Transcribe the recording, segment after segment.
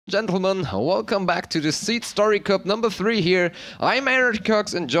Gentlemen, welcome back to the SeatStory Cup number 3 here. I'm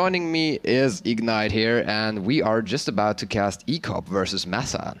Ek0p and joining me is Ignite here, and we are just about to cast Ek0p versus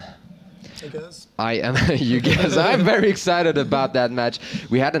MasSan. I guess. I am, you guess. I'm very excited about that match.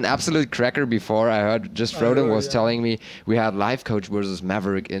 We had an absolute cracker before. I heard just Froden was telling me we had Life Coach versus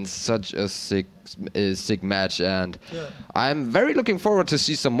Maverick in such a sick match, and I'm very looking forward to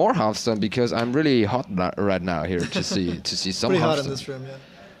see some more Hearthstone because I'm really hot right now here to see some Pretty Hearthstone. hot in this room, yeah.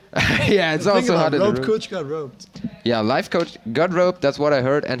 Yeah, it's also hot in the room. Rope Coach got roped. Yeah, Life Coach got roped, that's what I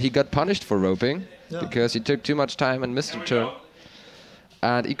heard, and he got punished for roping because he took too much time and missed a turn.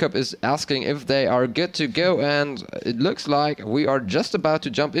 And Ek0p is asking if they are good to go, and it looks like we are just about to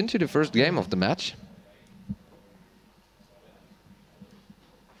jump into the first game of the match.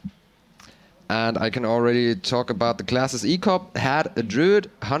 And I can already talk about the classes. Ek0p had a Druid,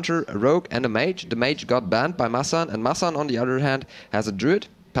 Hunter, a Rogue, and a Mage. The Mage got banned by MasSan, and MasSan, on the other hand, has a Druid,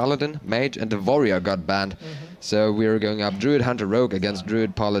 Paladin, Mage, and the Warrior got banned. So we're going up Druid, Hunter, Rogue against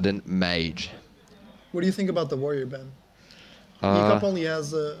Druid, Paladin, Mage. What do you think about the Warrior ban? Ek0p only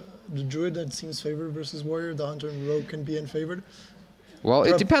has the Druid that seems favored versus Warrior. The Hunter and Rogue can be unfavored. Well,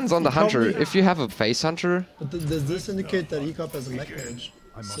 it depends on the Hunter. If you have a Face Hunter... But does this indicate that Ek0p has a Mech Mage?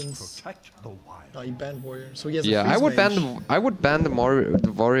 Since he banned Warrior, so he has a I would mage. I would ban the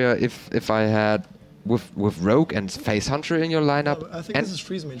Warrior if I had with Rogue and Face Hunter in your lineup. I think this is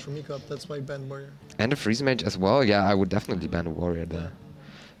Freeze Mage from Ek0p, that's why he banned Warrior. And a Freeze Mage as well. Yeah, I would definitely ban a Warrior there.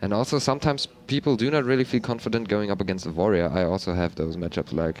 And also sometimes people do not really feel confident going up against a Warrior. I also have those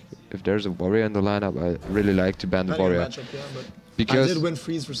matchups, like if there's a Warrior in the lineup, I really like to ban the Warrior. Because I did win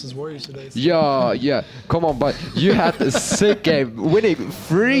Freeze versus Warrior today. So. Yeah, come on, but you had a sick game winning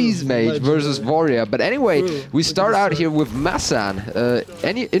Freeze Mage versus Warrior. But anyway, we start out here with MasSan.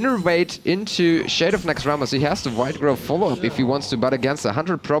 Any innervate into Shade of Naxxramas. He has the White Grove follow-up if he wants to, but against a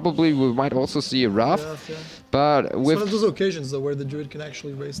Hunter probably we might also see a Wrath. But with it's one of those occasions though where the Druid can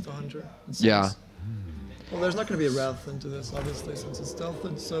actually race the Hunter. Well, there's not going to be a Wrath into this, obviously, since it's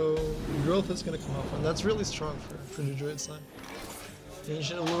stealthed, so growth is going to come off, and that's really strong for the Druid side. The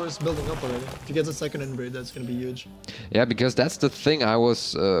Ancient Allure is building up already. If he gets a second inbreed, that's going to be huge. Yeah, because that's the thing I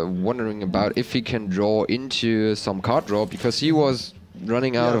was wondering about, if he can draw into some card draw, because he was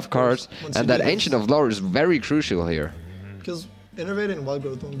running out of cards, and that Ancient Allure is very crucial here. Because Innervate and Wild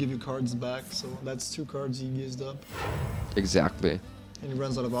Growth don't give you cards back, so that's 2 cards he used up. Exactly. And he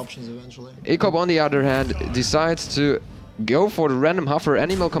runs out of options eventually. Ek0p, on the other hand, decides to go for the random Huffer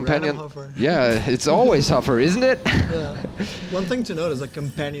Animal Companion. Yeah, it's always Huffer, isn't it? Yeah. One thing to note is that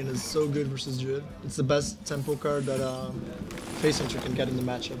Companion is so good versus Druid. It's the best tempo card that Face Hunter can get in the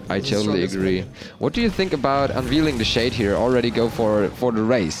matchup. I totally agree. What do you think about unveiling the Shade here? Already go for the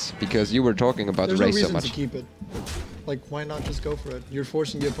race, because you were talking about the race so much. There's no reason to keep it. Like, why not just go for it? You're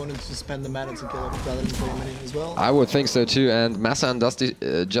forcing the opponent to spend the mana to kill it rather than play a minion as well. I would think so too, and MasSan does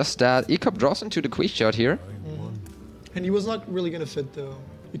just that. Ek0p draws into the Quick Shot here. And he was not really going to fit though.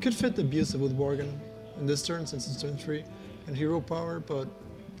 He could fit the Abusive with Worgen in this turn since it's turn 3 and Hero Power, but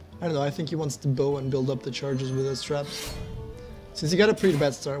I don't know, I think he wants to bow and build up the charges with his traps. Since he got a pretty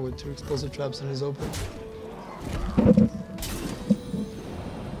bad start with 2 explosive traps in his open.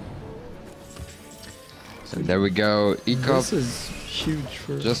 And there we go, Ek0p this is huge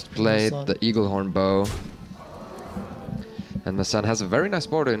for just played MasSan. the Eaglehorn Bow. And MasSan has a very nice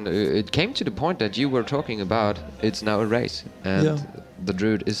board, and it came to the point that you were talking about. It's now a race, and the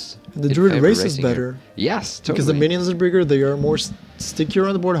Druid is. The Druid race is better. Yes, totally. Because the minions are bigger, they are more stickier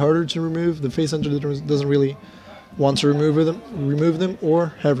on the board, harder to remove. The Face Hunter doesn't really want to remove them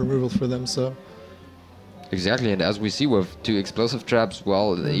or have removal for them. So. Exactly, and as we see with 2 explosive traps,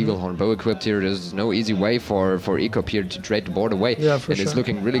 well, the Eaglehorn Bow equipped here, there's no easy way for Ek0p here to trade the board away. Yeah, for sure. It's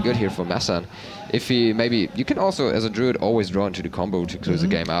looking really good here for MasSan. If he you can also, as a Druid, always draw into the combo to close the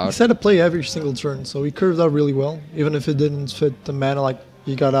game out. He set a play every single turn, so he curved out really well, even if it didn't fit the mana, like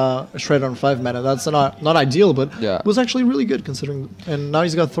he got a Shred on 5 mana. That's not ideal, but it was actually really good considering. And now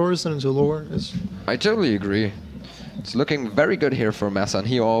he's got Thaurissan into lower. I totally agree. It's looking very good here for MasSan.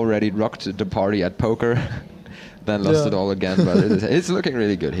 He already rocked the party at poker, then lost it all again, but it's looking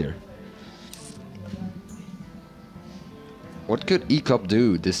really good here. What could Ek0p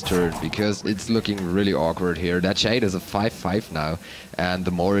do this turn? Because it's looking really awkward here. That Shade is a 5/5 now, and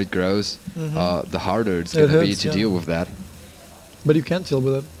the more it grows, the harder it's going to be to deal with that. But you can't deal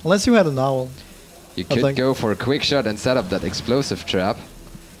with it, unless you had an Owl. You could go for a Quick Shot and set up that explosive trap.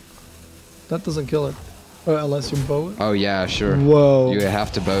 That doesn't kill it. Unless you bow it? Oh yeah, sure. Whoa. You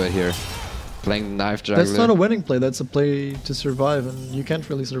have to bow it here. playing the knife juggler. That's not a winning play. That's a play to survive, and you can't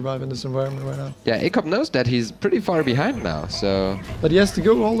really survive in this environment right now. Yeah, Ek0p knows that he's pretty far behind now, so... But he has to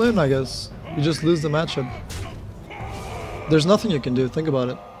go all in, I guess. You just lose the matchup. There's nothing you can do. Think about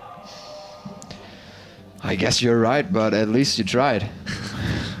it. I guess you're right, but at least you tried.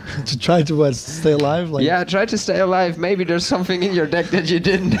 To try to what? Stay alive? Like, yeah, try to stay alive. Maybe there's something in your deck that you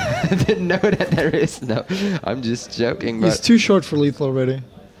didn't know that there is. No, I'm just joking. He's too short for lethal already.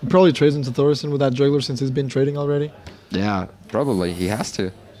 He probably trades into Thorson with that juggler since he's been trading already. Yeah, probably. He has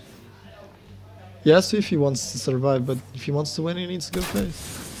to. He has to if he wants to survive, but if he wants to win, he needs to go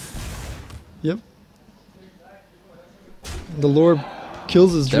face. Yep. The lore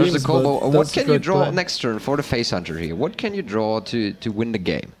kills his dreams. There's the combo. What can you draw play. next turn for the face hunter here? What can you draw to win the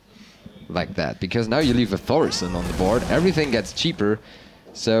game like that? Because now you leave a Thorson on the board. Everything gets cheaper.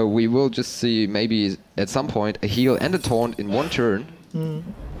 So we will just see maybe at some point a heal and a taunt in one turn.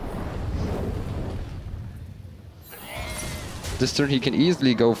 This turn he can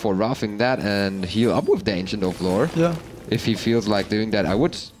easily go for roughing that and heal up with the Ancient of Lore. Yeah. If he feels like doing that, I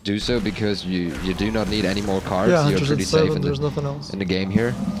would do so because you do not need any more cards. Yeah, You're pretty safe in there's nothing else in the game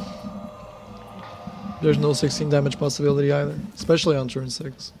here. There's no 16 damage possibility either, especially on turn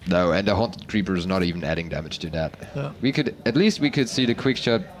 6. No, and the Haunted Creeper is not even adding damage to that. Yeah. At least we could see the quick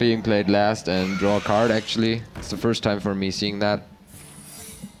shot being played last and draw a card actually. It's the first time for me seeing that.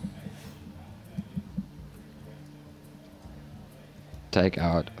 Take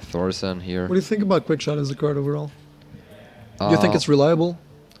out Thorson here. What do you think about Quickshot as a card overall? Do you think it's reliable?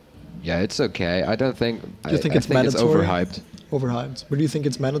 Yeah, it's okay. I don't think... Do you think it's It's mandatory? overhyped. Overhyped. But do you think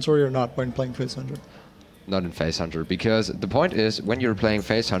it's mandatory or not when playing Face Hunter? Not in Face Hunter, because the point is, when you're playing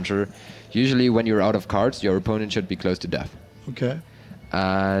Face Hunter, usually when you're out of cards, your opponent should be close to death. Okay.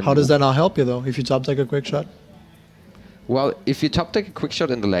 And how does that not help you though, if you top deck a quick shot? Well, if you top deck a quick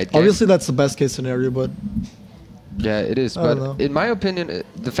shot in the late game... Obviously that's the best case scenario, but... Yeah, it is, I don't but know. in my opinion,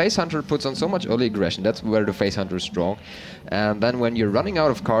 the Face Hunter puts on so much early aggression. That's where the Face Hunter is strong. And then when you're running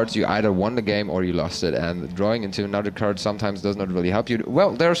out of cards, you either won the game or you lost it. And drawing into another card sometimes does not really help you.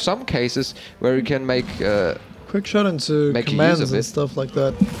 Well, there are some cases where you can make... quick shot into commands and stuff like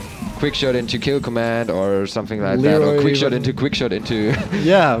that. Quick shot into kill command or something like that. Leroy Or quick shot into...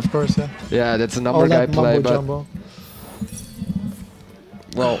 Yeah, of course, yeah. Yeah, that's a number guy play, but... Jumbo.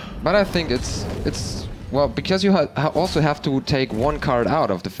 Well, but I think it's well, because you also have to take one card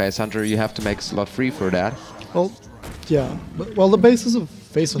out of the Face Hunter, you have to make slot free for that. Well, yeah. But, well, the basis of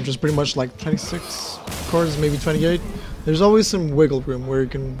Face Hunter is pretty much like 26 cards, maybe 28. There's always some wiggle room where you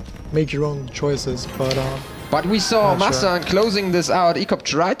can make your own choices, But we saw MasSan sure. closing this out. Ek0p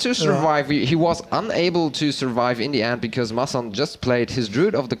tried to survive. He was unable to survive in the end because MasSan just played his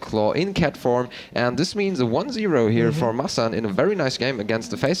Druid of the Claw in cat form. And this means a 1-0 here for MasSan in a very nice game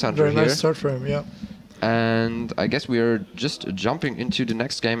against the Face Hunter Very here. nice start for him, yeah. And I guess we are just jumping into the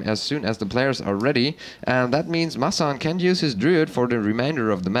next game as soon as the players are ready. And that means MasSan can use his Druid for the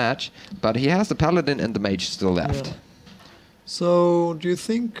remainder of the match. But he has the Paladin and the Mage still left. Yeah. So, do you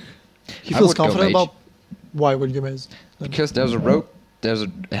think he feels confident about... Why would you Mage? Because there's a Rogue, there's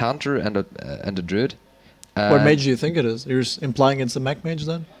a Hunter and a Druid. What Mage do you think it is? You're implying it's a Mech Mage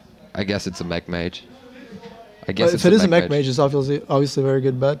then? I guess it's a Mech Mage. I guess if it is a Mech Mage, it's obviously a very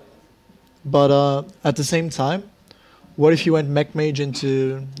good bet. But at the same time, what if you went Mech Mage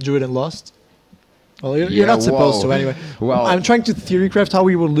into Druid and lost? Well, you're not supposed to anyway. Well, I'm trying to theorycraft how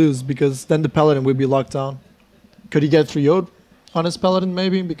he would lose, because then the Paladin would be locked down. Could he get 3-0'd on his Paladin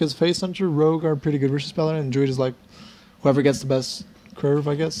maybe? Because Face Hunter, Rogue are pretty good versus Paladin, and Druid is like whoever gets the best curve,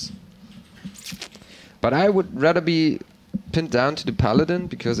 I guess. But I would rather be pinned down to the Paladin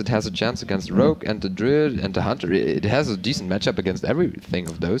because it has a chance against the Rogue and the Druid and the Hunter. It has a decent matchup against everything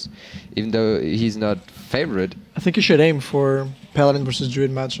of those, even though he's not favorite. I think you should aim for Paladin versus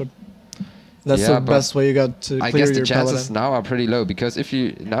Druid matchup. That's the best way you got to clear your Paladin. I guess the chances now are pretty low because if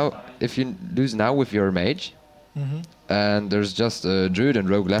you lose now with your Mage, and there's just a Druid and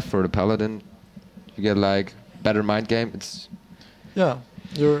Rogue left for the Paladin, you get like better mind game. Yeah,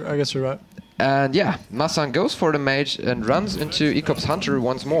 I guess you're right. And yeah, MasSan goes for the Mage and runs into Ek0p's Hunter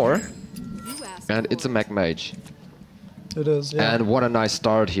once more. And it's a Mech Mage. It is, yeah. And what a nice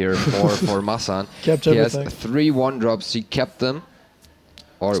start here for MasSan. Kept he everything. has 3 1-drops, he kept them.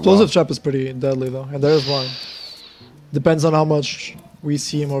 Explosive Trap is pretty deadly though, and there's one. Depends on how much we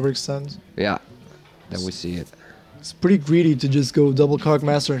see him overextend. Yeah, then we see it. It's pretty greedy to just go double Cog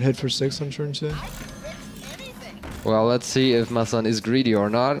Master and hit for 6 on turn 2. Well, let's see if MasSan is greedy or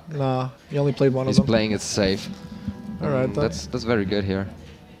not. Nah, he only played one of them. He's playing it safe. Alright, that's very good here.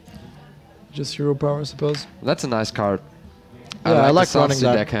 Just hero power, I suppose. That's a nice card. Yeah, I like the running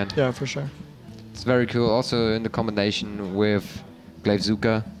that. deckhand. Yeah, for sure. It's very cool. Also in the combination with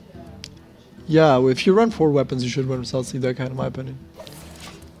Glaive-Zuka. Yeah, if you run 4 weapons, you should run South Sea deckhand, in my opinion.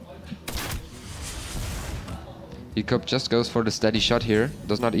 Ek0p just goes for the steady shot here.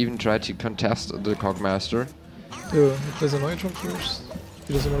 Does not even try to contest the Cogmaster. Dude, he plays an Oitron first.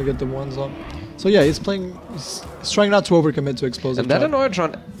 He doesn't want to get the ones up. So yeah, he's playing. He's trying not to overcommit to explosive. And that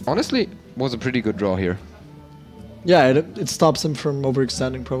Oitron, honestly, was a pretty good draw here. Yeah, it stops him from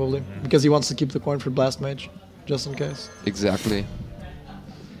overextending probably because he wants to keep the coin for Blast Mage, just in case. Exactly.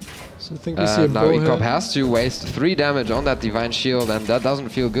 So I think we see a now bow Ek0p hit. has to waste 3 damage on that Divine Shield, and that doesn't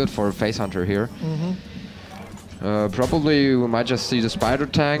feel good for Face Hunter here. Probably we might just see the Spider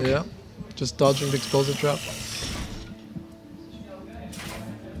Tank. Yeah, just dodging the explosive trap.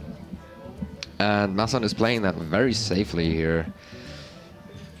 And MasSan is playing that very safely here.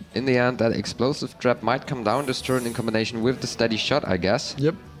 In the end, that explosive trap might come down this turn in combination with the steady shot, I guess.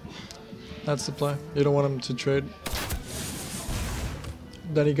 Yep, that's the play. You don't want him to trade.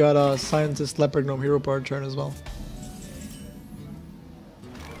 Then he got a Scientist, Leopard Gnome, Hero Power turn as well.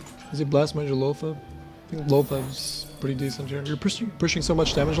 Is he Blast Mage or Lothab? I think Lothab's pretty decent here. You're pushing so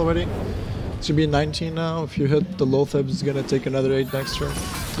much damage already. It should be 19 now. If you hit the Lothab, it's gonna take another 8 next turn.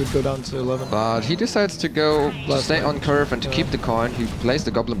 It would go down to 11. But he decides to go Blast stay Mage. on curve and to keep the coin. He plays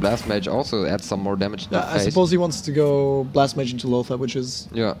the Goblin Blast Mage, also adds some more damage to Yeah, the I face. suppose he wants to go Blast Mage into Lothab, which is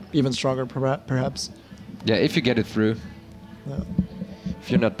Yeah. even stronger perhaps. Yeah, if you get it through. Yeah.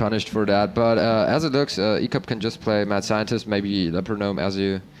 If you're not punished for that. But as it looks, Ek0p can just play Mad Scientist, maybe Leopard Gnome as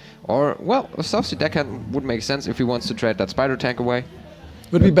you... Or, well, a South Sea deckhand would make sense if he wants to trade that Spider Tank away.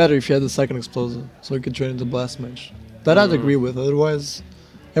 It would be better if you had the second explosive, so he could trade into Blast Mage. That I'd agree with, otherwise...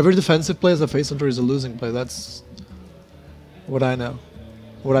 Every defensive play as a Face Hunter is a losing play, that's... what I know.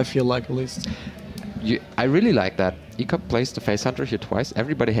 What I feel like, at least. I really like that. Ek0p plays the Face Hunter here twice.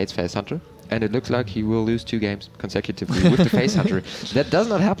 Everybody hates Face Hunter. And it looks like he will lose 2 games consecutively with the Face Hunter. That does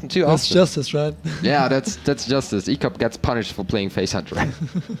not happen too That's often. justice, right? Yeah, that's justice. Ek0p gets punished for playing Face Hunter.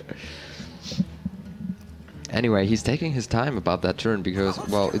 Anyway, he's taking his time about that turn because,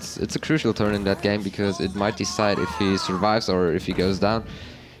 well, it's a crucial turn in that game because it might decide if he survives or if he goes down.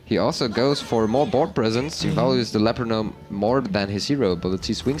 He also goes for more board presence. He values the Leopard Gnome more than his hero ability.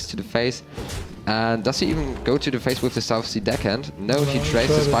 He swings to the face. And does he even go to the face with the South Sea deckhand? No, he trades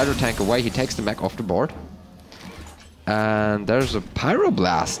the Spider Tank away. He takes the mech off the board. And there's a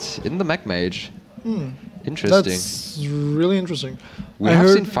Pyroblast in the Mech Mage. Interesting. That's really interesting. We I have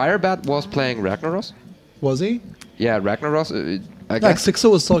heard seen Firebat was playing Ragnaros. Was he? Yeah, Ragnaros. I Yeah, guess Xixo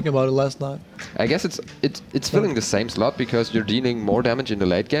was talking about it last night. I guess it's filling the same slot because you're dealing more damage in the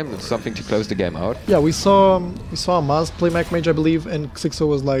late game. It's something to close the game out. Yeah, we saw Amaz play Mech Mage, I believe, and Xixo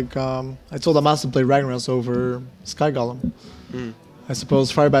was like, I told Amaz to play Ragnaros over Sky Golem. I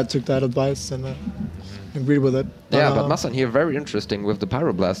suppose Firebat took that advice and agreed with it. Yeah, but MasSan here very interesting with the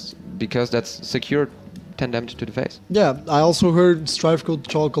Pyroblast because that's secured 10 damage to the face. Yeah, I also heard StrifeCo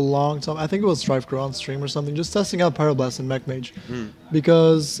talk a long time. I think it was StrifeCo on stream or something, just testing out Pyroblast and Mech Mage.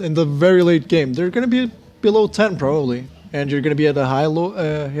 Because in the very late game, they're going to be below 10 probably. And you're going to be at a high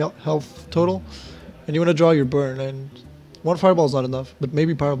health total. And you want to draw your burn. And 1 Fireball is not enough, but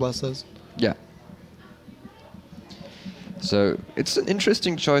maybe Pyroblast is. Yeah. So it's an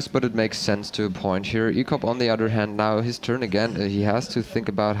interesting choice, but it makes sense to a point here. Ek0p, on the other hand, now his turn again. He has to think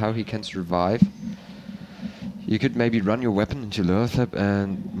about how he can survive. You could maybe run your weapon into Lothab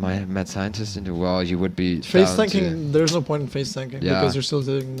and my Mad Scientist into, well, you would be Face down tanking, there's no point in face tanking Yeah. because you're still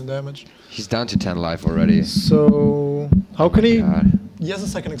taking the damage. He's down to 10 life already. So, how can he... God. He has a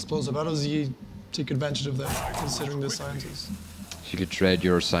second explosive. How does he take advantage of that, considering the scientist? You could trade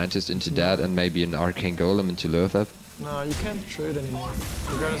your Scientist into that and maybe an Arcane Golem into Lothab. No, you can't trade anymore.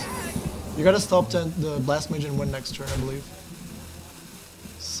 You gotta stop the Blast Mage and win next turn, I believe.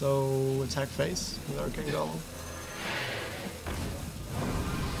 So, attack face with Arcane Golem.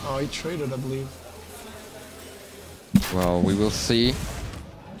 Oh, he traded, I believe. Well, we will see.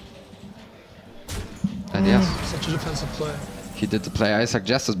 And yes, Such a defensive play. he did the play I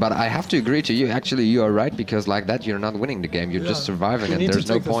suggested, but I have to agree to you. Actually, you are right, because like that, you're not winning the game. You're just surviving, You and need to there's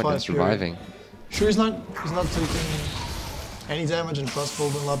no take the point in fight, period. surviving. Sure, he's not taking any damage, and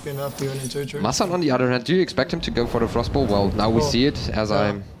Frostbolt will not be enough to win in 2 turns. MasSan, on the other hand, do you expect him to go for the Frostbolt? Well, now we see it as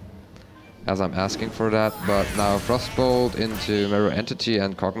I'm asking for that. But now Frostbolt into Mirror Entity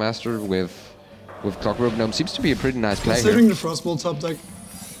and Cogmaster with Clockwork Gnome seems to be a pretty nice play here. Considering the Frostbolt top deck,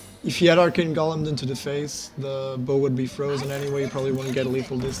 if he had Arcane Golem into the face, the bow would be frozen anyway. He probably wouldn't get a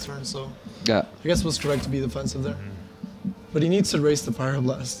lethal this turn, so Yeah. I guess it was correct to be defensive there. But he needs to raise the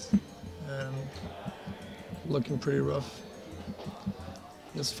Pyroblast. And looking pretty rough.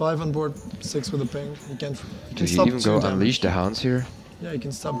 There's 5 on board, 6 with a ping. You can Do you stop even 2 go damage. unleash the hounds here? Yeah, you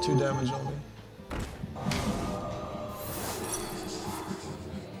can stop 2 damage only.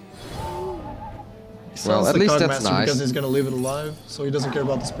 He Well, sells at the least card that's master nice. because he's gonna leave it alive, so he doesn't care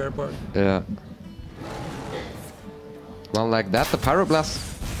about the spare part. Yeah. Well, like that, the Pyroblast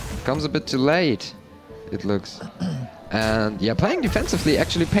comes a bit too late, it looks. And yeah, playing defensively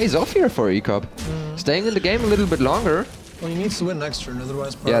actually pays off here for Ek0p. Staying in the game a little bit longer. Well, he needs to win next turn,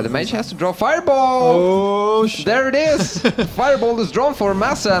 otherwise... Yeah, the mage has to draw Fireball! Oh, shit. There it is! Fireball is drawn for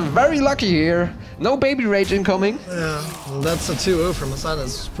MasSan. Very lucky here. No Baby Rage incoming. Yeah, well, that's a 2-0 from MasSan.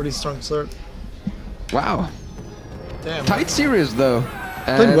 That's a pretty strong start. Wow. Damn. Tight series though.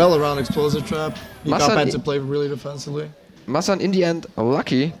 Played And well around Explosive Trap. Ek0p MasSan had to play really defensively. MasSan in the end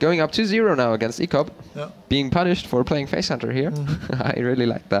lucky, going up 2-0 now against Ek0p. Yeah. Being punished for playing Face Hunter here. I really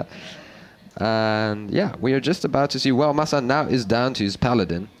like that. And yeah, we are just about to see, well, MasSan now is down to his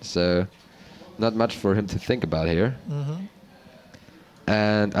Paladin, so not much for him to think about here.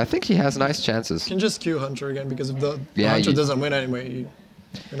 And I think he has nice chances. You can just queue Hunter again, because if the Yeah, Hunter you- doesn't win anyway,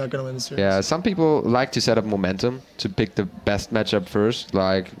 you're not gonna win the series. Yeah, some people like to set up momentum to pick the best matchup first,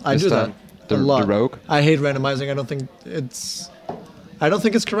 like I this do time, that a lot. the Rogue. I hate randomizing. I don't think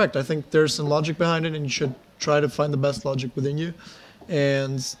it's correct. I think there's some logic behind it, and you should try to find the best logic within you.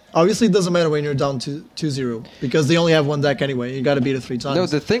 And obviously, it doesn't matter when you're down to 2-0, because they only have one deck anyway. You got to beat it 3 times. No,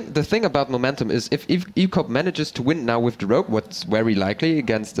 the thing about momentum is if Ek0p manages to win now with the Rogue, what's very likely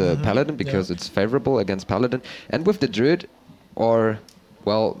against the Paladin, because it's favorable against Paladin, and with the Druid, or,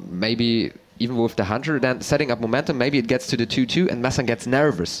 well, maybe even with the Hunter, then setting up momentum, maybe it gets to the 2-2 and MasSan gets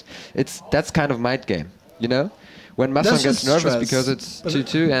nervous. That's kind of mind game, you know? When MasSan That's gets just nervous stress. because it's But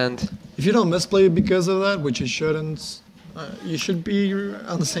 2-2 and... if you don't misplay because of that, which you shouldn't, you should be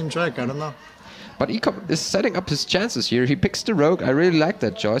on the same track. I don't know. But Ek0p is setting up his chances here. He picks the Rogue. I really like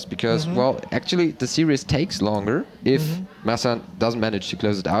that choice because, well, actually the series takes longer if MasSan doesn't manage to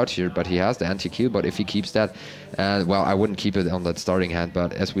close it out here, but he has the anti-kill, but if he keeps that, well, I wouldn't keep it on that starting hand,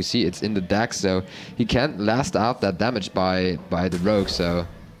 but as we see, it's in the deck, so he can't last out that damage by the Rogue, so...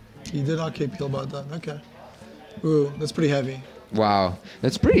 He did not keep heal about that. Okay. Ooh, that's pretty heavy. Wow,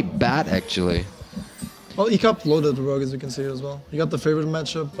 that's pretty bad, actually. Well, Ek0p loaded the Rogue, as you can see as well. You got the favorite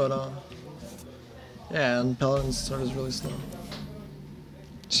matchup, but yeah, and Paladin's start is really slow.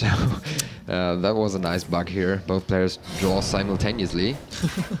 So, that was a nice bug here. Both players draw simultaneously.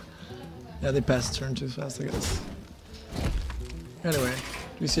 Yeah, they passed turn too fast, I guess. Anyway,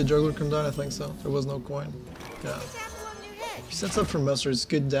 do you see a juggler come down? I think so. There was no coin. Yeah. He sets up for Muster. It's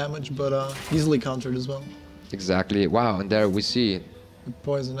good damage, but easily countered as well. Exactly. Wow, and there we see. With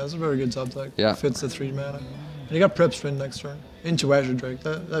poison, that's a very good top deck. Yeah. Fits the 3 mana. And you got Prep Sprint next turn. Into Azure Drake.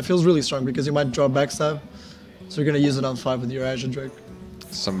 That feels really strong because you might draw Backstab. So you're gonna use it on 5 with your Azure Drake.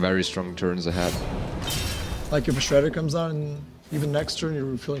 Some very strong turns ahead. Like if a Shredder comes down and even next turn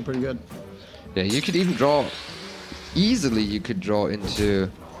you're feeling pretty good. Yeah, you could even draw... Easily you could draw into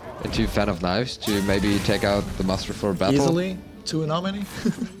Fan of Knives to maybe take out the Master for battle. Easily? 2 and how many?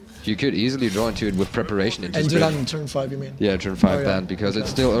 You could easily draw into it with preparation into And do that Sprint. on turn 5 you mean? Yeah, turn 5 Oh, yeah. then, because it's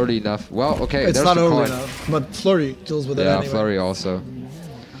still early enough. Well, okay, It's there's not the early coin. enough, but Flurry deals with it Yeah, anyway. Flurry also.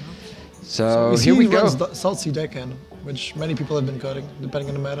 So see here we he go. runs Salty Deckhand, which many people have been cutting, depending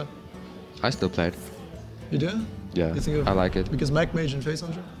on the meta. I still played. You do? Yeah, You think of, I like it. Because Mac Mage and Face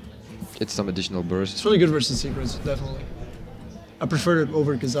Hunter? It's some additional burst. It's really good versus Secrets, definitely. I prefer it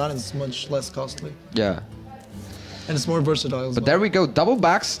over Kazan, it's much less costly. Yeah. And it's more versatile as But well. there we go, double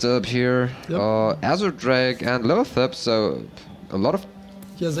backstab here. Yep. Azure Drake and Lothep, so a lot of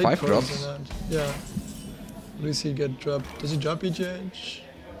He has 8 5 cards drops. in that. Yeah. What does he get dropped? Does he drop EGH?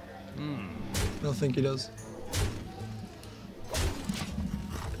 I don't think he does.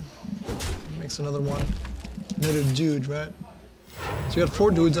 Makes another one. Another dude, right? So you got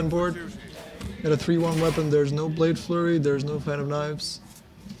 4 dudes on board. You got a 3-1 weapon. There's no Blade Flurry. There's no Fan of Knives.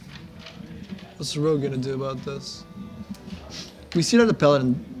 What's the Rogue gonna do about this? We see that the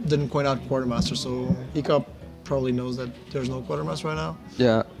Paladin didn't coin out Quartermaster, so Ek0p probably knows that there's no Quartermaster right now.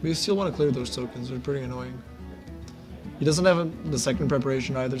 Yeah. But you still want to clear those tokens, they're pretty annoying. He doesn't have the second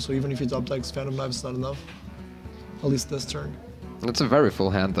preparation either, so even if he top decks Phantom Knives, it's not enough. At least this turn. It's a very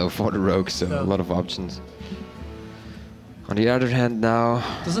full hand though for the Rogue, so Yeah. a lot of options. On the other hand now...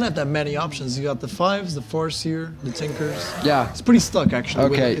 Doesn't have that many options. You got the 5s, the 4s here, the Tinkers. Yeah. It's pretty stuck actually.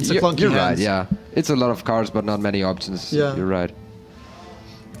 with Okay, it. It's a you're clunky right, hand. yeah. It's a lot of cards, but not many options. Yeah. You're right.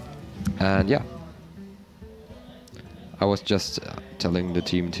 And yeah. I was just telling the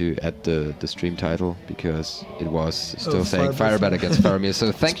team to add the stream title because it was still saying Firebet against Faramir.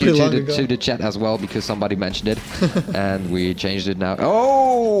 So thank you to the chat as well because somebody mentioned it and we changed it now.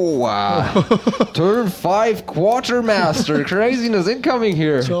 Oh wow! Turn 5 Quartermaster, craziness incoming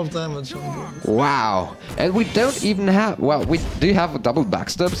here. 12 damage. Wow! And we don't even have. Well, we do have a double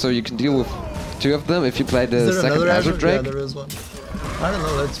backstab, so you can deal with 2 of them if you play the second Azure Drake. Yeah, there is one. I don't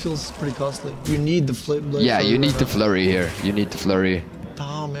know, that feels pretty costly. You need the flip. Yeah, you need the flurry here. You need the flurry.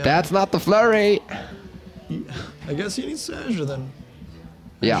 Oh, man. That's not the flurry! I guess you need Azure then.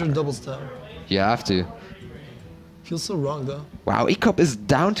 Yeah. Azure double stab. You have to. Feels so wrong though. Wow, Ek0p is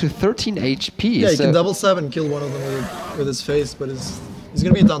down to 13 HP. Yeah, he can double stab and kill one of them with his face, but he's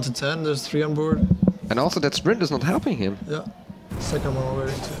gonna be down to 10. There's 3 on board. And also that sprint is not helping him. Yeah. Second one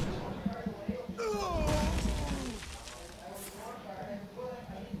already too.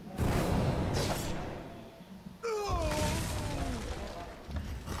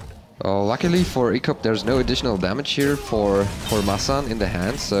 Luckily for Ek0p, there's no additional damage here for MasSan in the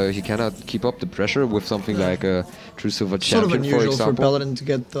hand, so he cannot keep up the pressure with something like a True Silver Champion, sort of unusual for example. for Paladin to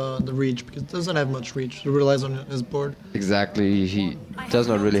get the reach, because it doesn't have much reach. It relies on his board. Exactly, he does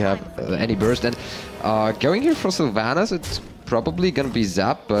not really have any burst. And going here for Sylvanas, it's probably gonna be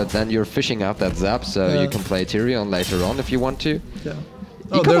Zap, but then you're fishing out that Zap, so you can play Tyrion later on if you want to. Yeah.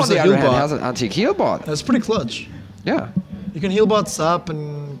 Ek0p on the other hand has an anti-heal bot. That's pretty clutch. Yeah. You can heal bot Sap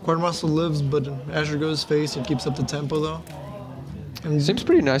and Quartermaster lives, but Azure goes face, it keeps up the tempo though. And seems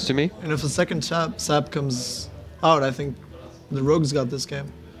pretty nice to me. And if a second Sap comes out, I think the Rogue's got this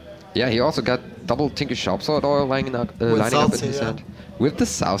game. Yeah, he also got double Tinker Sharpsword oil lining up in his hand. With the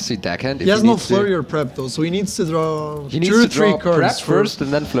South Sea deckhand. He has no flurry or prep though, so he needs to draw 2 or 3 cards prep first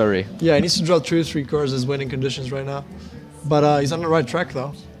and then flurry. Yeah, he needs to draw 2 or 3 cards as winning conditions right now. But he's on the right track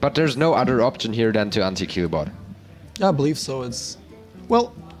though. But there's no other option here than to anti-kill bot. Yeah, I believe so. It's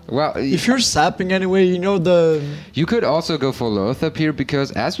well, if you're sapping anyway, you know You could also go for Lothap here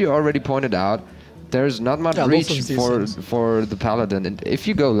because, as you already pointed out, there's not much reach for the Paladin. And if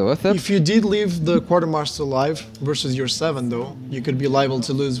you go Lothap, if you did leave the Quartermaster alive versus your 7 though, you could be liable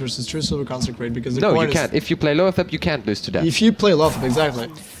to lose versus True Silver Consecrate because the you can't. If you play Lothap, you can't lose to that. If you play Lothap, exactly.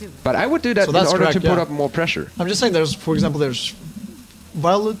 But I would do that in order to put up more pressure. I'm just saying, for example, there's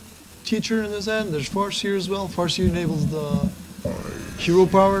Violet Teacher in this end. There's Farseer as well. Farseer enables the hero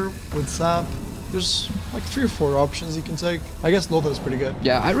power with Sap. There's like 3 or 4 options you can take. I guess Lothar is pretty good.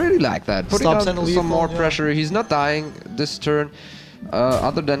 Yeah, I really like that. Putting out some more pressure. He's not dying this turn.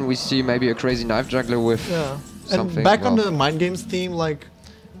 Other than we see maybe a crazy knife juggler with something. And back on the mind games theme, like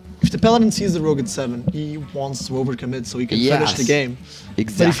if the Paladin sees the Rogue at 7, he wants to overcommit so he can finish the game.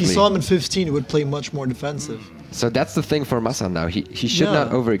 Exactly. But if he saw him at 15, he would play much more defensive. So that's the thing for MasSan now. He should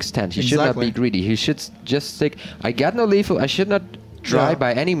not overextend. He should not be greedy. He should just stick. I got no lethal. I should not try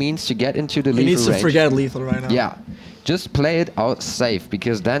by any means to get into the lethal range. He needs to forget lethal right now. Yeah. Just play it out safe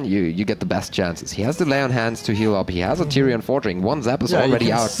because then you get the best chances. He has the lay on hands to heal up. He has a Tyrion Fortring. 1 Zap is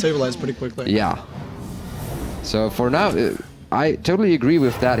already out. Stabilize pretty quickly. Yeah. So for now, I totally agree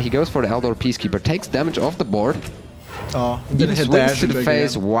with that. He goes for the Eldor Peacekeeper, takes damage off the board. Oh, didn't hit the to the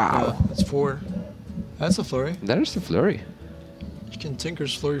face. Again. Wow. Yeah, it's 4. That's a flurry. There's the flurry. You can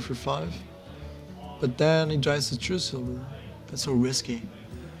Tinker's flurry for 5. But then he tries to True Silver. That's so risky.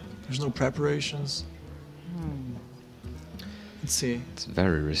 There's no preparations. Let's see. It's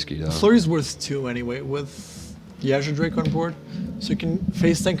very risky though. The flurry's worth 2 anyway with the Azure Drake on board. So you can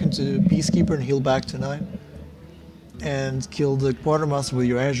face tank into Peacekeeper and heal back to 9. And kill the Quartermaster with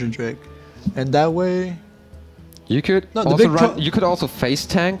your Azure Drake. And that way... You could you could also face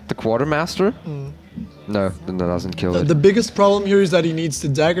tank the Quartermaster. No, then that doesn't kill it. The biggest problem here is that he needs to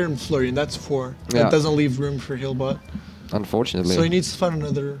dagger and flurry, and that's 4. Yeah. That doesn't leave room for heal bot. Unfortunately. So he needs to find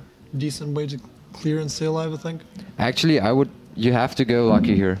another decent way to clear and stay alive, I think. Actually, you have to go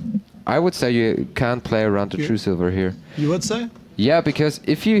lucky here. I would say you can't play around the True Silver here. You would say? Yeah, because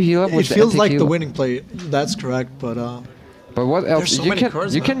if you heal up with the it feels like the winning play. That's correct, but what else? So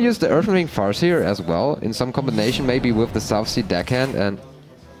you can use the Earthling Farseer as well in some combination, maybe with the South Sea deckhand, and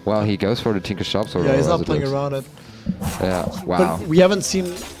well, he goes for the Tinker Sharpsword. Yeah, he's not playing around it. Yeah, wow. But we haven't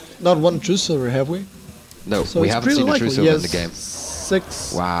seen not one True Silver, have we? No, so we haven't seen a True Silver in the game.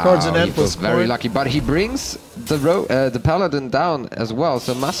 6 cards in hand. He feels very lucky, but he brings the Paladin down as well.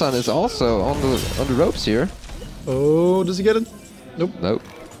 So MasSan is also on the ropes here. Oh, does he get it? Nope. Nope.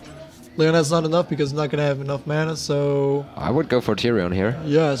 Leon's not enough because he's not gonna have enough mana. So I would go for Tyrion here.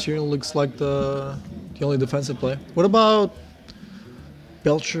 Yeah, Tyrion looks like the only defensive play. What about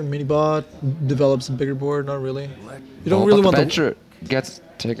Belcher Minibot? Develops a bigger board? Not really. You don't really want gets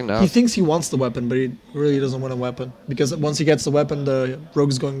taken out. He thinks he wants the weapon, but he really doesn't want a weapon. Because once he gets the weapon, the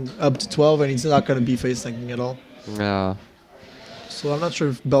rogue's going up to 12, and he's not going to be face tanking at all. Yeah. So I'm not sure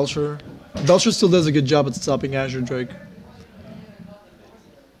if Belcher still does a good job at stopping Azure Drake.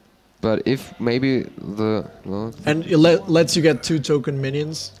 But if maybe the... Well, And it lets you get 2 token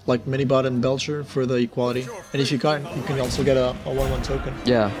minions, like Minibot and Belcher, for the equality. And if you can't, you can also get a 1-1 token.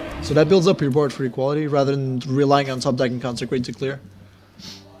 yeah. So that builds up your board for equality, rather than relying on top deck and Consecrate to clear.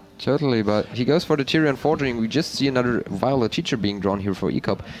 Totally, but he goes for the Tyrion Forging. We just see another Violet Teacher being drawn here for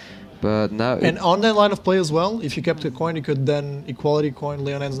Ek0p. But now... And on that line of play as well, if you kept a coin, you could then equality coin,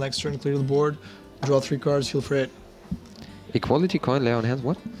 lay on hands next turn, clear the board, draw 3 cards, heal for 8. Equality coin, lay on hands,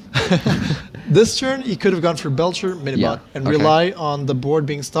 what? This turn, he could have gone for Belcher, Minibot, Yeah, and okay. rely on the board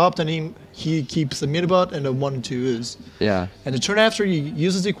being stopped, and he keeps the Minibot and a 1-2 ooze. Yeah. And the turn after, he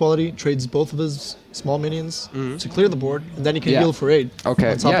uses equality, trades both of his small minions to clear the board, and then he can Yeah. heal for 8.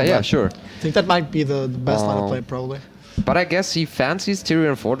 Okay, on top yeah, of yeah, that. sure. I think that might be the best line of play, probably. But I guess he fancies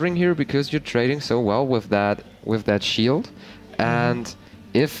Tyrion Forging here because you're trading so well with that shield. And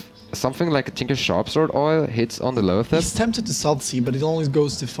if something like a Tinker's Sharpsword Oil hits on the Loatheb... He's tempted to South Sea, but it only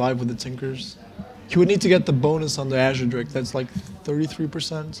goes to 5 with the Tinkers. He would need to get the bonus on the Azure Drake, that's like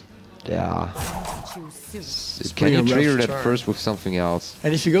 33%. Yeah. pretty Can you rough trigger that turn. first with something else?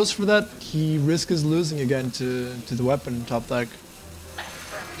 And if he goes for that, he risks losing again to the weapon top deck.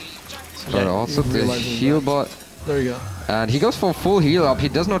 So But yeah, also he the realizes heal that. bot. There you go. And he goes for full heal up. He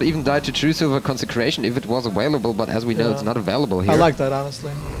does not even die to True Silver Consecration if it was available, but as we know, Yeah. it's not available here. I like that,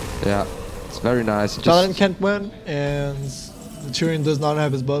 honestly. Yeah, it's very nice. Paladin can't win, and the Tyrion does not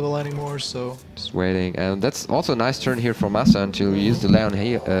have his bubble anymore, so... Just waiting. And that's also a nice turn here for MasSan to use the lay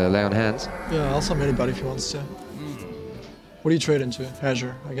on hands. Yeah, also anybody if he wants to. What do you trade into?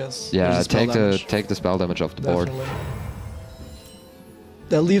 Azure, I guess. Yeah, There's spell damage. take the spell damage off the board. Definitely.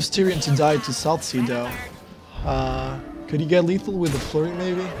 That leaves Tyrion to die to South Sea, though. Could he get lethal with a flurry,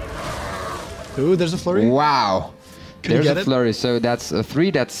 maybe? Ooh, there's a flurry. Wow! Could he There's get a it? flurry. So that's a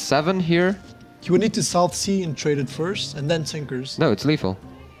 3, that's 7 here. He would need to South Sea and trade it first, and then Tinkers. No, it's lethal.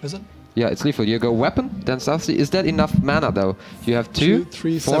 Is it? Yeah, it's lethal. You go weapon, then South Sea. Is that enough mana though? You have 2,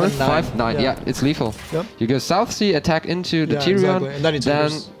 3, 4, 7, 5, 9. Yeah. Yeah, it's lethal. Yep. You go South Sea, attack into the Yeah, Tyrion, exactly. And then he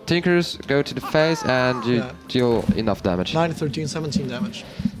Tinkers. Tinkers go to the face, and you Yeah. deal enough damage. 9, 13, 17 damage.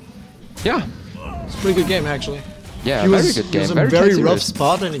 Yeah, It's a pretty good game, actually. yeah, He very was, good he game. was a Very very tasty rough race.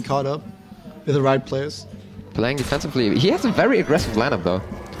 spot, and he caught up with the right plays. Playing defensively. He has a very aggressive lineup though,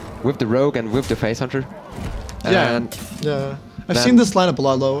 with the rogue and with the face hunter. Yeah, And yeah. I've then- seen this lineup a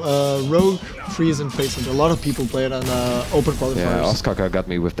lot though. Rogue, Freeze, and Face Hunter. A lot of people play it on open qualifiers. yeah, Oscar got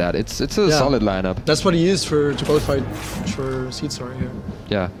me with that. It's a Yeah. solid lineup. That's what he used to qualify for SeatStory here.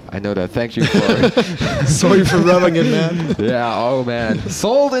 Yeah, I know that. Thank you for. Sorry for rubbing it, man. Yeah, oh man.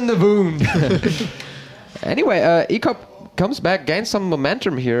 Salt in the wound. Anyway, Ek0p comes back, gains some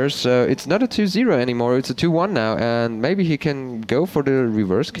momentum here, so it's not a 2-0 anymore, it's a 2-1 now, and maybe he can go for the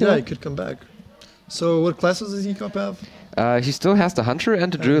reverse kill. Yeah, he could come back. So what classes does Ek0p have? He still has the Hunter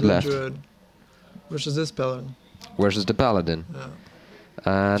and the Druid the left, Druid. Versus this Paladin. versus the Paladin. Yeah.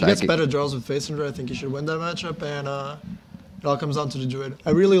 And If he gets better draws with Face Hunter, I think he should win that matchup, and it all comes down to the Druid.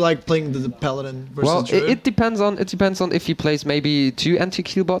 I really like playing the Paladin versus well, Druid. it depends on if he plays maybe 2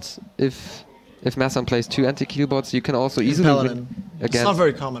 anti-kill bots. If MasSan plays 2 anti-kill bots, you can also easily Paladin. win It's against. not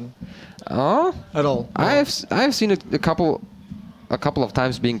very common Oh, at all. I've seen it a couple of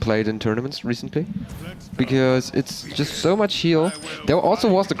times being played in tournaments recently, because it's just so much heal. There also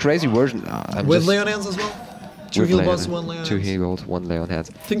was the crazy version. I'm With just- Leon hands as well? 2 with heal Leon bots, hands. 1 Leon 2 hands. healed, 1 Leon hands.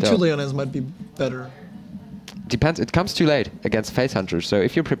 I think So, 2 Leon hands might be better. depends. It comes too late against Face Hunter. So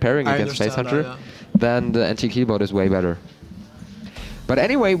if you're preparing I against Face understand Hunter, that, then the anti-kill bot is way better. But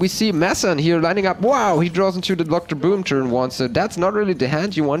anyway, we see MasSan here lining up. Wow, he draws into the Dr. Boom turn 1, so that's not really the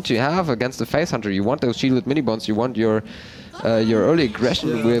hand you want to have against the Face Hunter. You want those shielded mini-bonds, you want your early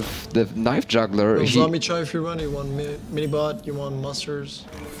aggression Yeah. with the Knife Juggler. Well, He- Zombie Chai if you run, you want Minibot, you want Musters.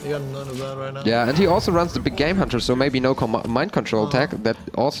 You got none of that right now. Yeah, and he also runs the big game hunter, so maybe no mind control tech. That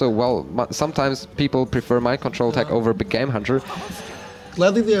also, well, sometimes people prefer mind control tech over big game hunter.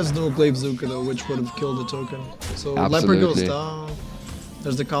 Gladly he has no Glaive Zuka though, which would have killed the token. So Leopard goes Absolutely. down.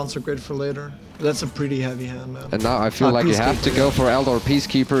 There's the Consecrate for later. That's a pretty heavy hand, man. And now I feel like you have to Peacekeeper. go for Eldor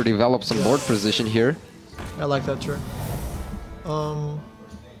Peacekeeper, develop some board position here. I like that turn.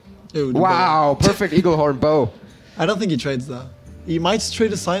 Ew, the Wow, perfect Eagle Horn bow. bow. I don't think he trades that. He might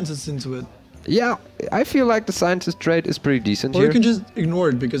trade a Scientist into it. Yeah, I feel like the Scientist trade is pretty decent Or here. you can just ignore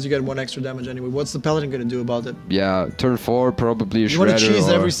it because you get 1 extra damage anyway. What's the Paladin gonna do about it? Yeah, turn 4, probably a You wanna Shredder cheese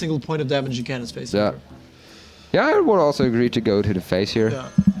or- every single point of damage you can as face Yeah. hunter. Yeah, I would also agree to go to the face here. Yeah.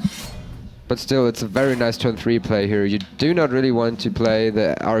 But still, it's a very nice turn 3 play here. You do not really want to play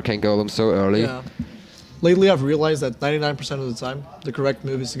the Arcane Golem so early. Yeah. Lately, I've realized that 99% of the time, the correct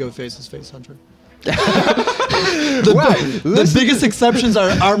move is to go face hunter. The biggest exceptions are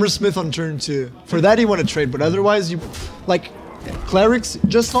Armor Smith on turn 2. For that, you want to trade, but otherwise, you like clerics.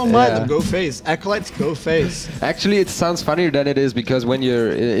 Just don't mind them. Go face. Acolytes, go face. Actually, it sounds funnier than it is because when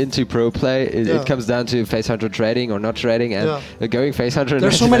you're into pro play, it comes down to face hunter trading or not trading, and going face hunter.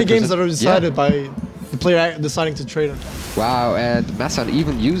 There's so many games that are decided by the player deciding to trade. Wow, and MasSan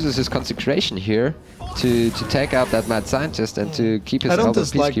even uses his consecration here to take out that mad scientist and to keep his elder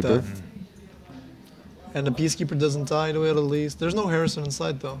peacekeeper. And the peacekeeper doesn't die the way at least. There's no Harrison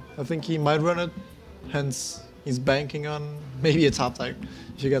inside though. I think he might run it, hence he's banking on maybe a top tag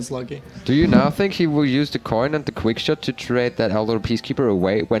if he gets lucky. Do you now think he will use the coin and the quick shot to trade that elder peacekeeper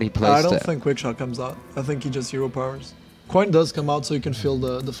away when he plays? I don't think quick shot comes out. I think he just hero powers. Coin does come out so you can fill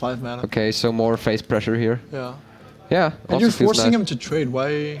the 5 mana. Okay, so more face pressure here. Yeah. Yeah. And you're forcing him to trade.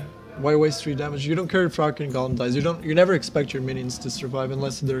 Why waste 3 damage? You don't care if Arcane Golem dies. You never expect your minions to survive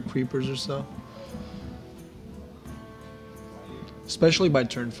unless they're creepers or so. Especially by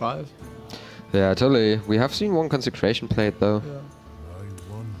turn 5. Yeah, totally. We have seen one consecration played though. Yeah.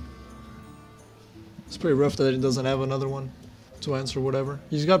 It's pretty rough that he doesn't have another one to answer whatever.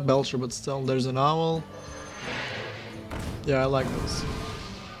 He's got Belcher, but still, there's an owl. Yeah, I like this.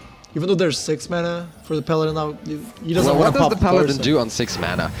 Even though there's 6 mana for the Paladin now, he doesn't want to pop. What does the Paladin do on 6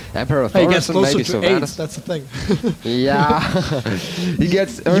 mana? Emperor of he gets closer maybe to Sylvanas. 8, that's the thing. Yeah. He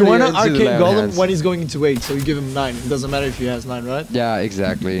gets earlier you want an into Arcane the Golem hands. when he's going into 8, so you give him 9. It doesn't matter if he has 9, right? Yeah,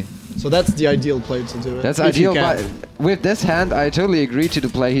 exactly. So that's the ideal play to do it. That's ideal, but with this hand, I totally agree to the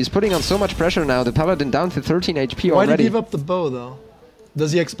play. He's putting on so much pressure now. The Paladin down to 13 HP already. Why did he give up the bow, though?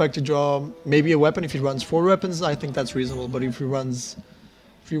 Does he expect to draw maybe a weapon? If he runs 4 weapons, I think that's reasonable. But if he runs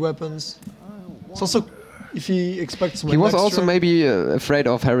 3 weapons... It's also... If he expects... He was also maybe afraid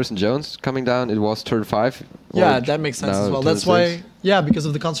of Harrison Jones coming down. It was turn 5. Yeah, that makes sense as well. That's why... Yeah, because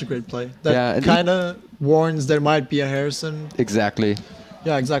of the Consecrate play. That kind of warns there might be a Harrison. Exactly.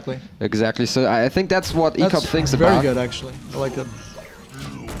 Yeah, exactly. Exactly. So I think that's what Ek0p thinks about. Very good, actually. I like it.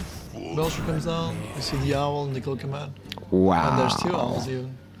 Belcher comes down. You see the owl and the kill command. Wow. And there's 2 owls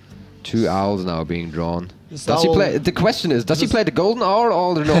even. 2 owls now being drawn. Does he play? The question is, does he play the golden owl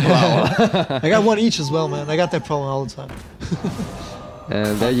or the normal owl? I got one each as well, man. I got that problem all the time.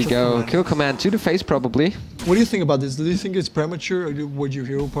 And there you go. Kill command to the face, probably. What do you think about this? Do you think it's premature, or would you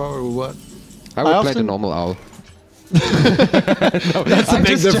hero power, or what? I would play the normal owl. No, that's a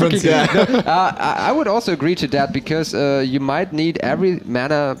big difference, yeah. I would also agree to that because you might need every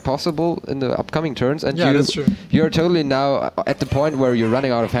mana possible in the upcoming turns, and that's true. You're totally now at the point where you're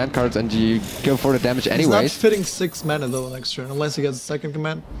running out of hand cards and you go for the damage anyways. He's not fitting 6 mana though next turn, unless he gets a second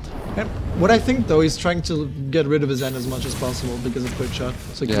command. And what I think though, he's trying to get rid of his end as much as possible because of quick shot,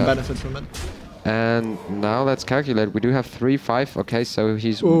 so he can benefit from it. And now let's calculate. We do have 3, 5. Okay, so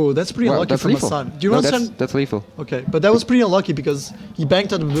he's... Oh, that's pretty unlucky for MasSan. Do you understand? That's lethal. Okay, but that was pretty unlucky because he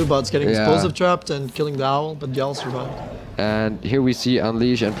banked on the blue bots, getting explosive trapped and killing the owl, but the owl survived. And here we see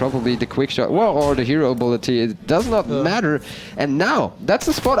Unleash and probably the quick shot, well, or the hero ability. It does not matter. And now, that's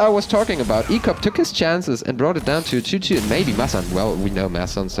the spot I was talking about. Ek0p took his chances and brought it down to 2-2. And maybe MasSan, well, we know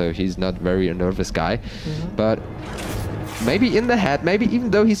MasSan, so he's not very a nervous guy. But... maybe in the head, maybe even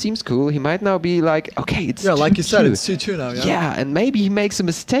though he seems cool, he might now be like, okay, it's 2-2. Like you said, it's 2-2 now, Yeah, and maybe he makes a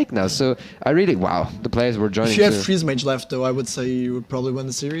mistake now. So I really, wow, the players were joining. If you had Freeze Mage left, though, I would say you would probably win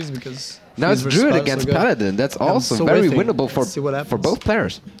the series because... Now it's Druid against Paladin. That's also very winnable for both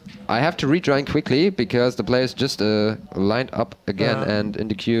players. I have to rejoin quickly because the players just lined up again, and in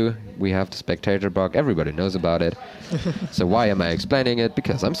the queue we have the spectator bug. Everybody knows about it. So why am I explaining it?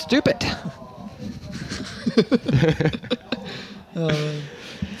 Because I'm stupid.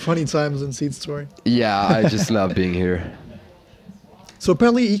 Funny times in SeatStory. Yeah, I just love being here. So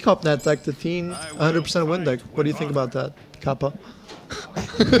apparently Ek0p net deck the Teen 100% win deck. What do you think about that, Kappa?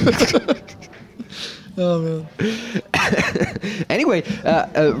 Oh man. Anyway,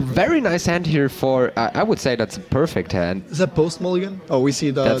 a very nice hand here for. I would say that's a perfect hand. Is that post mulligan? Oh, we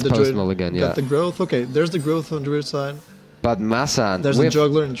see the post mulligan. Yeah. Got the growth. Okay, there's the growth on the Druid side. But MasSan, there's a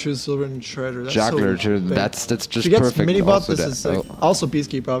juggler and true silver and shredder. That's juggler, so that's just if he gets perfect. Mini bot, this is sick. Also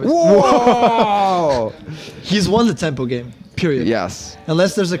peacekeeper, obviously. Whoa! He's won the tempo game. Period. Yes.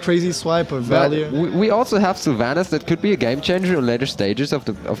 Unless there's a crazy swipe or value. We also have Sylvanas that could be a game changer in later stages of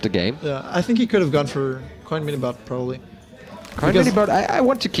the game. Yeah, I think he could have gone for coin mini bot probably. Coin mini bot, I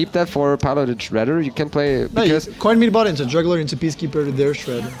want to keep that for Paladin Shredder. You can play because coin mini bot into juggler into peacekeeper to their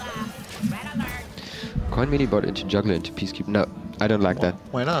shredder. Coin mini bot into juggler into peacekeeper. No, I don't like that.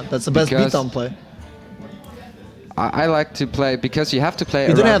 Why not? That's the best Because beatdown play. I like to play because you have to play.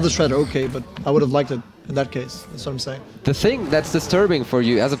 You didn't have the shredder, okay, but I would have liked it in that case. That's what I'm saying. The thing that's disturbing for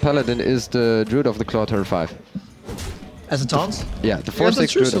you as a paladin is the Druid of the Claw turn 5. As a taunt? Yeah, the Yeah, 4/6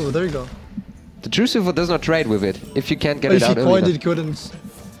 that's true Druid. silver. There you go. The True Silver does not trade with it if you can't get But it if out you early coined it, enough. you couldn't.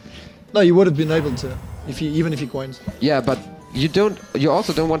 No, you would have been able to, even if you coined. Yeah, but you don't. You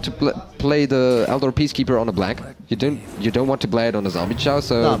also don't want to play the Eldor Peacekeeper on a blank. You don't want to play it on a zombie chow.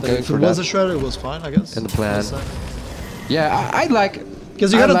 So No, but going if for it was that a shredder, it was fine, I guess. in the plan. Yeah, I like.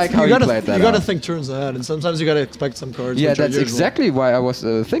 Because you I gotta, like how you gotta, played that you gotta out. think turns ahead, and sometimes you gotta expect some cards. Yeah, which are that's usual. exactly why I was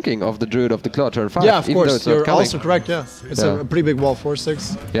thinking of the Druid of the Claw turn 5. Yeah, of even though course. it's not You're coming. also correct. Yeah, it's Yeah. a pretty big wall,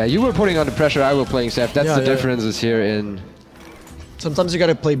 4/6. Yeah, you were putting on the pressure. I was playing safe. That's Yeah, the yeah, yeah. differences here in. Sometimes you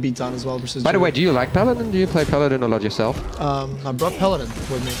gotta play beatdown as well versus. By the way, Druid. do you like Paladin? Do you play Paladin a lot yourself? I brought Paladin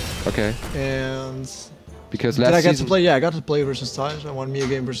with me, Okay, and because did last I get season. to play? Yeah, I got to play versus Taj. I won me a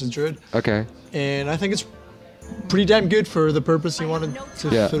game versus Druid, Okay. and I think it's pretty damn good for the purpose you wanted to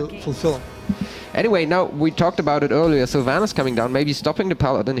Yeah. fulfill. Anyway, now we talked about it earlier. Sylvanas coming down, maybe stopping the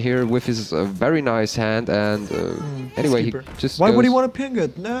Paladin here with his very nice hand. And anyway, he Keeper. just. Why would he goes- want to ping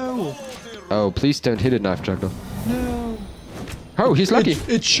it? No, Oh, please don't hit it, knife juggler. no. Oh, he's lucky.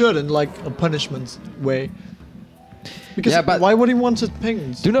 It should in like a punishment way. Because Yeah, but- why would he want it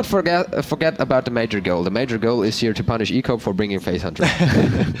pinged? Do not forget about the major goal. The major goal is here to punish Ek0p for bringing Face Hunter.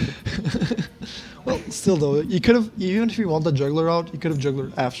 Well, still though, you could have, even if you want the juggler out, you could have juggler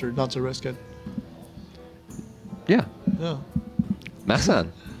after, not to risk it. Yeah, Yeah. MasSan,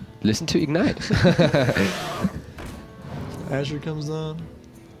 listen to Ignite. Azure comes down.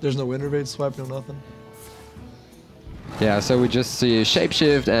 There's no innervate swipe, no nothing. Yeah, so we just see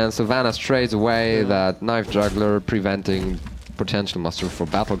Shapeshift and Sylvanas trades away that knife juggler, preventing potential muster for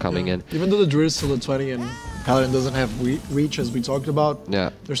battle coming in. Even though the Druid is still at 20 and Paladin doesn't have reach as we talked about,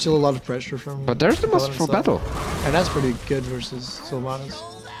 Yeah, there's still a lot of pressure from. but there's the muster Paladin for side. battle. And that's pretty good versus Sylvanas.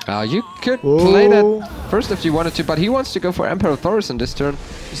 You could Whoa. play that first if you wanted to, but he wants to go for Emperor Thorson this turn.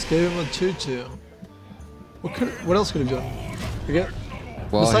 Just gave him a 2/2. What else could he have done? Again,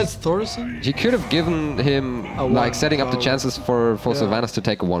 Well, besides Thorson? he could have given him A like one. setting up the Oh. chances for Yeah. Sylvanas to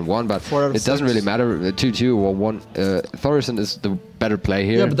take a 1/1, but 4 out of it doesn't 6. really matter. 2/2 or 1. Thorson is the better play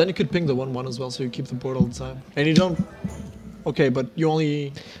here. Yeah, but then you could ping the 1/1 as well, so you keep the board all the time. And you don't. Okay, but you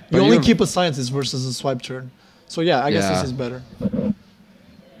only you're- keep a scientist versus a swipe turn. So yeah, I guess Yeah. this is better.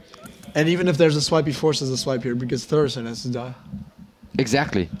 And even if there's a swipe, he forces a swipe here because Thorson has to die.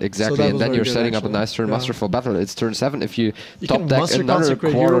 Exactly. that And was then very you're good, setting up a actually. nice turn Yeah. master for battle. It's turn 7 if you, You top can deck muster another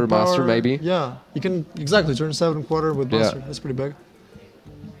consecrate quarter hero master power. maybe. Yeah, you can exactly turn 7 quarter with Yeah. master. That's pretty big.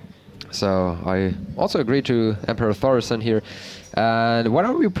 So I also agree to Emperor Thorson here. And what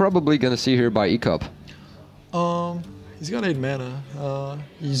are we probably going to see here by Ek0p? He's got 8 mana.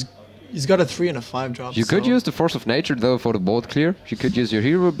 He's got a 3 and a 5 drop. You could so use the Force of Nature though for the board clear. You could use your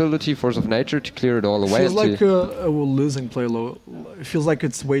hero ability, Force of Nature, to clear it all away. Feels and like to- a losing play low. It feels like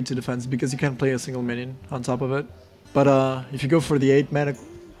it's way too defensive because you can't play a single minion on top of it. But if you go for the 8 mana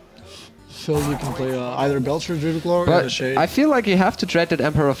fill, you can play either Belcher, Druid Claw, or a But Shade. I feel like you have to trade that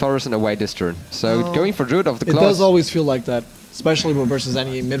Emperor Thorson away this turn. So going for Druid of the It Claws. does always feel like that, especially versus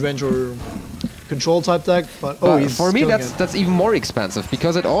any mid-range or control type deck. But he's for me, killing it. that's even more expensive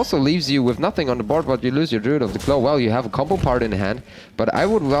because it also leaves you with nothing on the board, but you lose your Druid of the Claw. Well, you have a combo part in hand, but I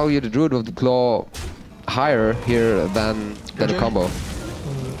would value the Druid of the Claw higher here than a Okay. combo.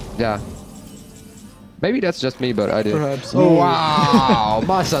 Yeah. Maybe that's just me, but I do. Perhaps. Oh. Wow,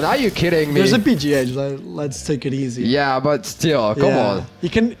 MasSan, are you kidding me? There's a PGH. Let's take it easy. Yeah, but still, come Yeah. on. You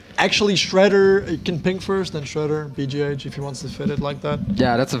can actually Shredder. You can ping first, then Shredder, BGH if he wants to fit it like that.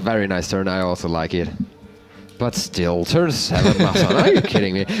 Yeah, that's a very nice turn. I also like it. But still, turn 7, MasSan. Are you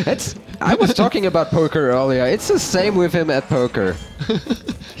kidding me? I was talking about poker earlier. It's the same with him at poker.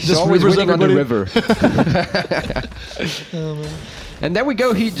 He's Just always rivers winning on the everybody. river. And there we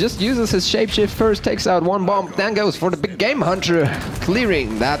go. He just uses his shapeshift first, takes out 1 bomb, then goes for the big game hunter,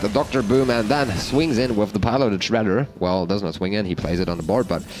 clearing that Dr. Boom, and then swings in with the piloted shredder. Well, does not swing in. He plays it on the board,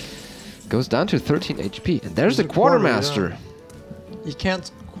 but goes down to 13 HP. And there's the quartermaster. Yeah. You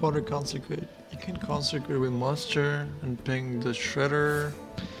can't quarter consecrate. You can consecrate with muster and ping the shredder.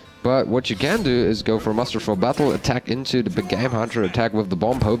 But what you can do is go for muster for battle, attack into the big game hunter, attack with the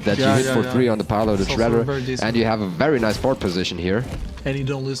bomb hope that you hit for 3 on the piloted It's also shredder, very decent. and you have a very nice board position here. And you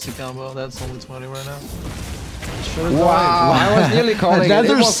don't lose the combo. That's only 20 right now. Shredder Wow, I was nearly calling it. It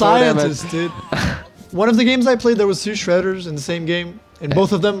Another was 4 damage. scientist, dude. One of the games I played, there was 2 Shredders in the same game. And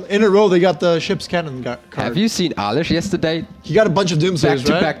both of them, in a row, they got the ship's cannon card. Have you seen Alish yesterday? He got a bunch of Doomsayers,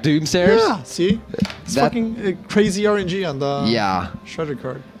 right? Back-to-back Doomsayers? Yeah, see? It's fucking crazy RNG on the Shredder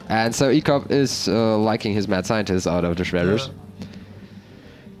card. And so Ek0p is liking his mad scientist out of the Shredders.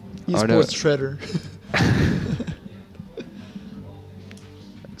 Yeah. Esports Shredder.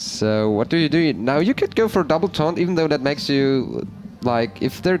 So what do you do? Now you could go for double taunt, even though that makes you, like,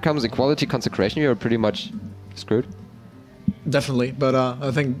 if there comes equality consecration, you're pretty much screwed. Definitely, but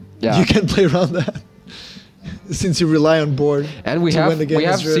I think you can play around that since you rely on board. And we have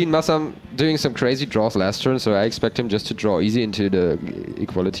seen MasSan doing some crazy draws last turn, so I expect him just to draw easy into the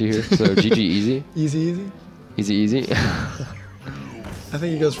equality here. So GG easy. Easy. I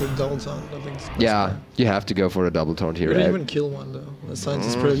think he goes for a double taunt. I think. Yeah, you have to go for a double taunt here. You didn't even kill one though. The science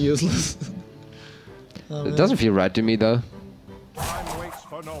is pretty useless. It doesn't feel right to me though.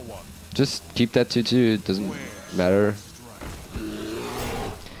 Just keep that 2-2. It doesn't matter.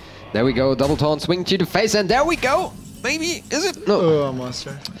 There we go, double taunt, swing to the face, and there we go! Maybe, is it? No. Oh,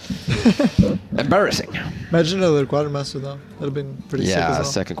 Master. Embarrassing. Imagine another Quartermaster though. That'd have been pretty sick as well. Yeah,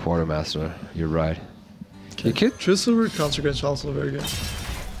 second Quartermaster. You're right. Okay. You could. True Silver Consecration also very good.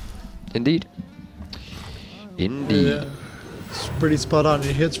 Indeed. Yeah. It's pretty spot on.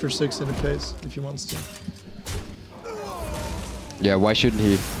 He hits for 6 in the face if he wants to. Yeah, why shouldn't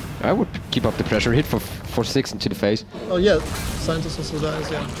he? I would keep up the pressure. Hit for 6 into the face. Oh yeah, Scientist also dies.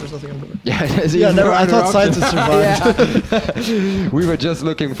 Yeah, there's nothing under it. Yeah, never. I thought Scientist survived. We were just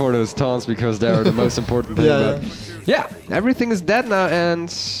looking for those taunts because they are the most important thing. Yeah, everything is dead now, and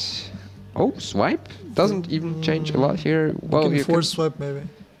swipe doesn't even change a lot here. Well, you can force swipe maybe.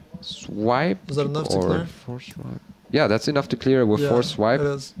 Swipe. Is that enough to clear? Force swipe. Yeah, that's enough to clear with force swipe. It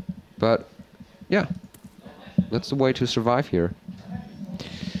is. But yeah, that's the way to survive here.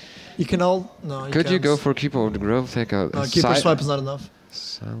 You can no. Could you go for Keeper of the Grove? Take out. Keeper swipe is not enough.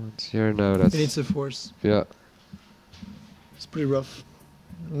 Silence here. No, that's. He needs to force. Yeah. It's pretty rough.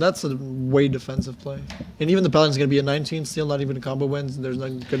 And that's a way defensive play. And even the Paladin's going to be a 19, still not even a combo wins. There's not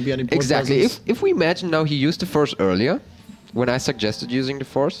going to be any board Exactly. presence. If we imagine now he used the force earlier, when I suggested using the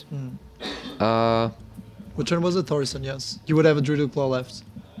force. What turn was it? Thorson, yes. You would have a Druid of Claw left.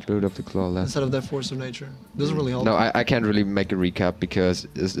 Druid of the Claw left. Instead of that Force of Nature. Doesn't really help. No, I can't really make a recap because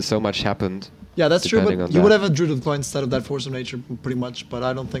so much happened. Yeah, that's true, but you would have a Druid of Claw instead of that Force of Nature, pretty much, but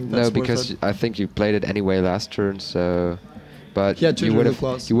I don't think that's worth it. No, because I think you played it anyway last turn, so... But you would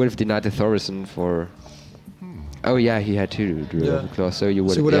have denied the Thorson for... Oh yeah, he had 2 Druid of the Claw, so you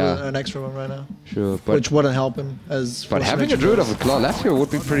would have an extra one right now. Sure, but... Which wouldn't help him as... But having a Druid of the Claw left here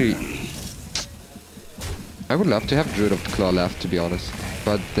would be pretty... I would love to have Druid of the Claw left, to be honest.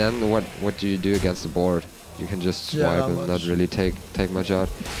 But then what do you do against the board? You can just swipe and not really take much out.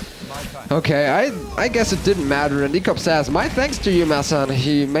 Okay, I guess it didn't matter, and Ek0p says, my thanks to you, MasSan.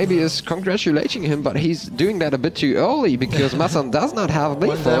 He maybe is congratulating him, but he's doing that a bit too early, because MasSan does not have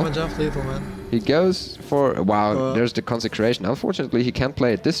lethal. 1 damage off lethal, man. He goes for... Wow, there's the Consecration. Unfortunately, he can't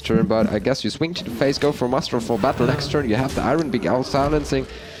play it this turn, but I guess you swing to the face, go for Master for battle. Next turn, you have the Iron Big Owl silencing.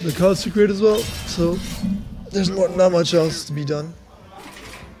 The Consecrate as well, so there's not much else to be done.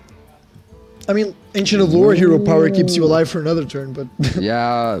 I mean, Ancient of Lore hero power keeps you alive for another turn, but...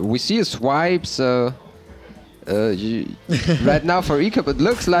 Yeah, we see a swipe, so... right now for Ek0p it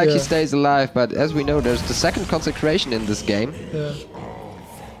looks like he stays alive, but as we know, there's the second Consecration in this game. Yeah.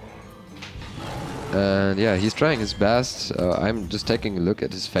 And yeah, he's trying his best. I'm just taking a look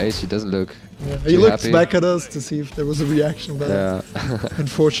at his face. He doesn't look He looks back at us to see if there was a reaction, but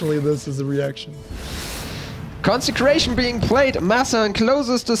unfortunately this is a reaction. Consecration being played, MasSan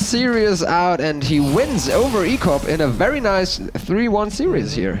closes the series out and he wins over Ek0p in a very nice 3-1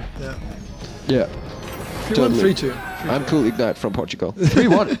 series here. Yeah. 3-1, 3-2. I'm cool Ignite from Portugal.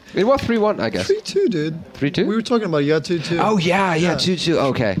 3-1. It was 3-1, I guess. 3-2, dude. 3-2? We were talking about 2-2. Oh yeah, 2-2.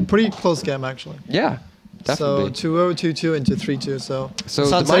 Okay. Pretty close game actually. Yeah. Definitely. So 2-0, 2-2 into 3-2. So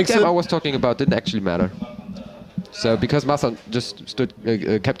the mind game I was talking about didn't actually matter. So because MasSan just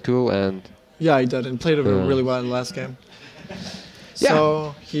kept cool and... Yeah, he did, and played it really well in the last game.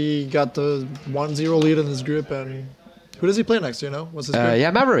 So he got the 1-0 lead in his group, and who does he play next, you know? What's his group?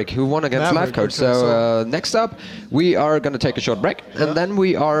 Yeah, Maverick, who won against Life Coach. Okay, so next up, we are going to take a short break, and then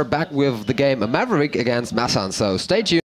we are back with the game Maverick against MasSan. So stay tuned.